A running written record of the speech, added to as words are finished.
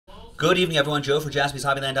Good evening, everyone. Joe for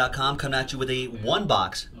JaspysHobbyland.com coming at you with a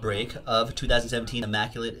one-box break of 2017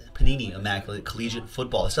 Immaculate Panini Immaculate Collegiate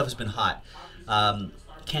Football. This stuff has been hot.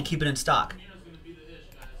 Can't keep it in stock.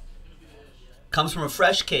 Comes from a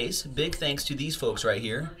fresh case. Big thanks to these folks right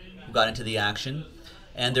here who got into the action.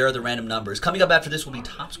 And there are the random numbers. Coming up after this will be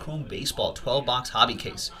Topps Chrome Baseball 12-box hobby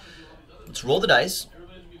case. Let's roll the dice.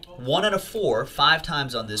 1 out of 4, 5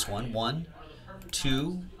 times on this one. 1,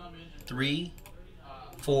 2, 3,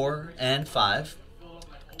 4, and 5.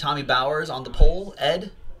 Tommy Bowers on the pole.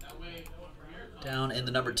 Ed down in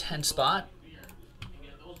the number 10 spot.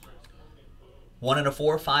 1 out of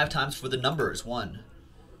 4, 5 times for the numbers. 1,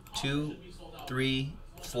 2, 3,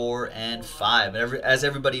 4, and 5. As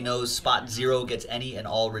everybody knows, spot 0 gets any and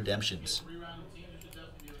all redemptions.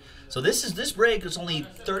 So this break is only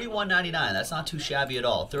 $31.99. That's not too shabby at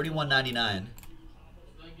all. $31.99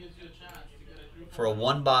 for a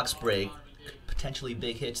one-box break. Potentially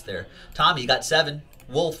big hits there. Tommy, you got 7.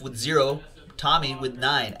 Wolf with 0. Tommy with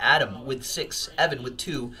 9. Adam with 6. Evan with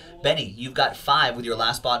 2. Benny, you've got 5 with your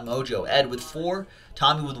last spot mojo. Ed with 4.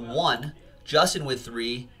 Tommy with 1. Justin with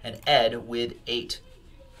 3. And Ed with 8.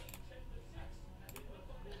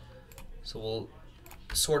 So we'll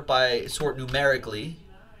sort numerically.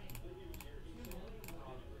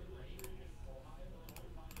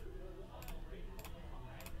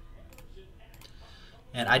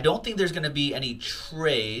 And I don't think there's going to be any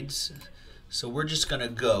trades, so we're just going to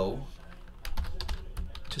go,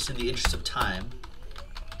 just in the interest of time.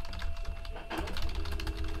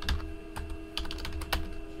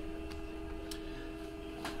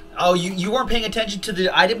 Oh, you weren't paying attention to the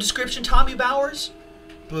item description, Tommy Bowers?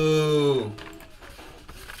 Boo.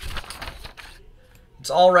 It's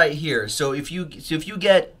all right here. So if you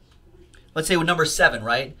get, let's say with number 7,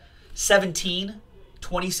 right? 17,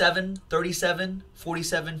 27, 37,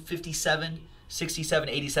 47, 57, 67,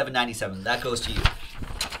 87, 97. That goes to you.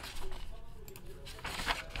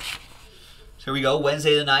 So here we go.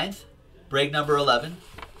 Wednesday the 9th. Break number 11.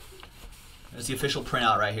 There's the official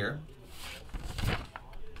printout right here.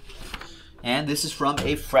 And this is from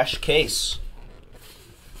a fresh case.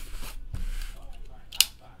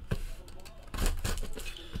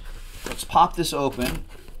 Let's pop this open.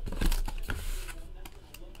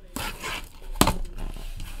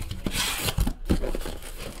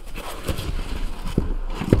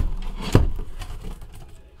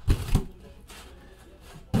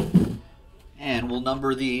 And we'll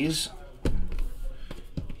number these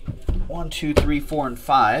 1, 2, 3, 4, and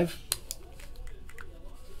 5.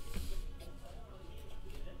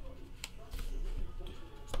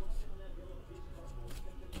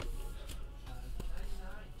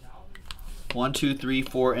 One, 2, 3,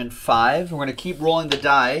 4, and 5. We're going to keep rolling the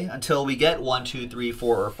die until we get 1, 2, 3,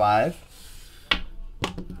 4, or 5.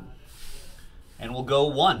 And we'll go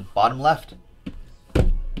 1, bottom left.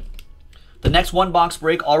 The next one-box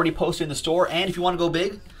break already posted in the store, and if you want to go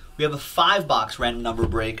big, we have a 5-box random number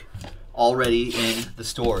break already in the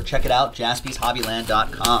store. Check it out,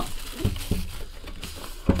 JaspysHobbyland.com.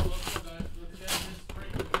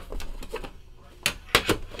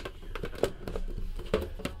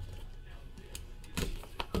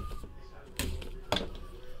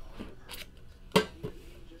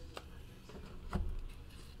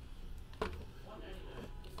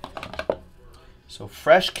 So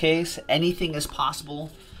fresh case, anything is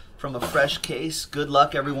possible from a fresh case. Good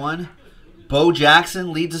luck, everyone. Bo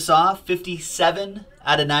Jackson leads us off, 57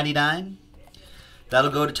 out of 99.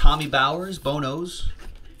 That'll go to Tommy Bowers, Bonos.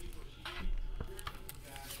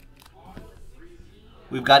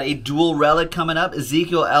 We've got a dual relic coming up.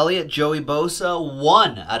 Ezekiel Elliott, Joey Bosa,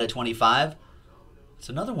 1 out of 25. It's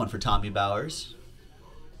another one for Tommy Bowers.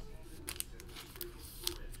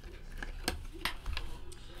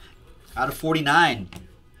 Out of 49,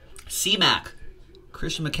 C-Mac,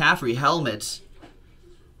 Christian McCaffrey, helmets,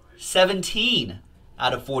 17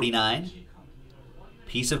 out of 49.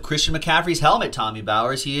 Piece of Christian McCaffrey's helmet, Tommy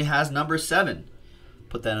Bowers. He has number 7.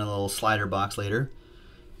 Put that in a little slider box later.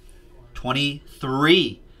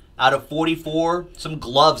 23 out of 44. Some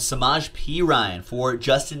gloves, Samaj P. Ryan for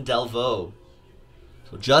Justin Delvaux.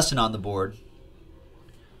 So Justin on the board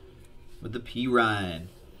with the P. Ryan.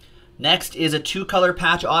 Next is a 2-color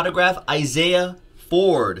patch autograph, Isaiah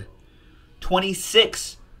Ford.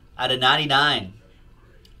 26 out of 99.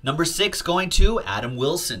 Number 6 going to Adam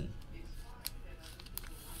Wilson.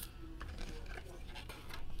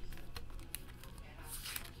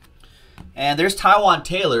 And there's Taiwan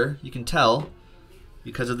Taylor, you can tell,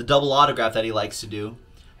 because of the double autograph that he likes to do.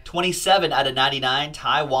 27 out of 99,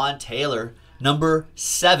 Taiwan Taylor. Number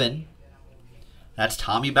 7, that's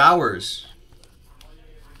Tommy Bowers.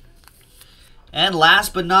 And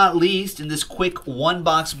last but not least, in this quick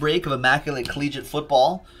one-box break of Immaculate Collegiate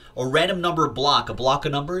Football, a random number block. A block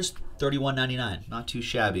of numbers, $31.99. Not too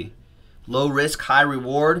shabby. Low risk, high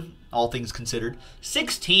reward, all things considered.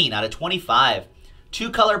 16 out of 25.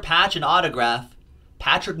 Two-color patch and autograph,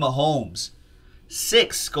 Patrick Mahomes.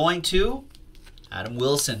 6 going to Adam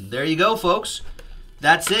Wilson. There you go, folks.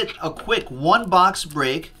 That's it. A quick one-box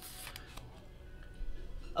break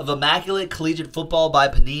of Immaculate Collegiate Football by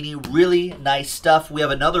Panini. Really nice stuff. We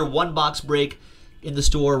have another one-box break in the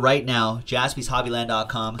store right now.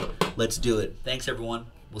 JaspysHobbyland.com. Let's do it. Thanks, everyone.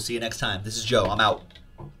 We'll see you next time. This is Joe. I'm out.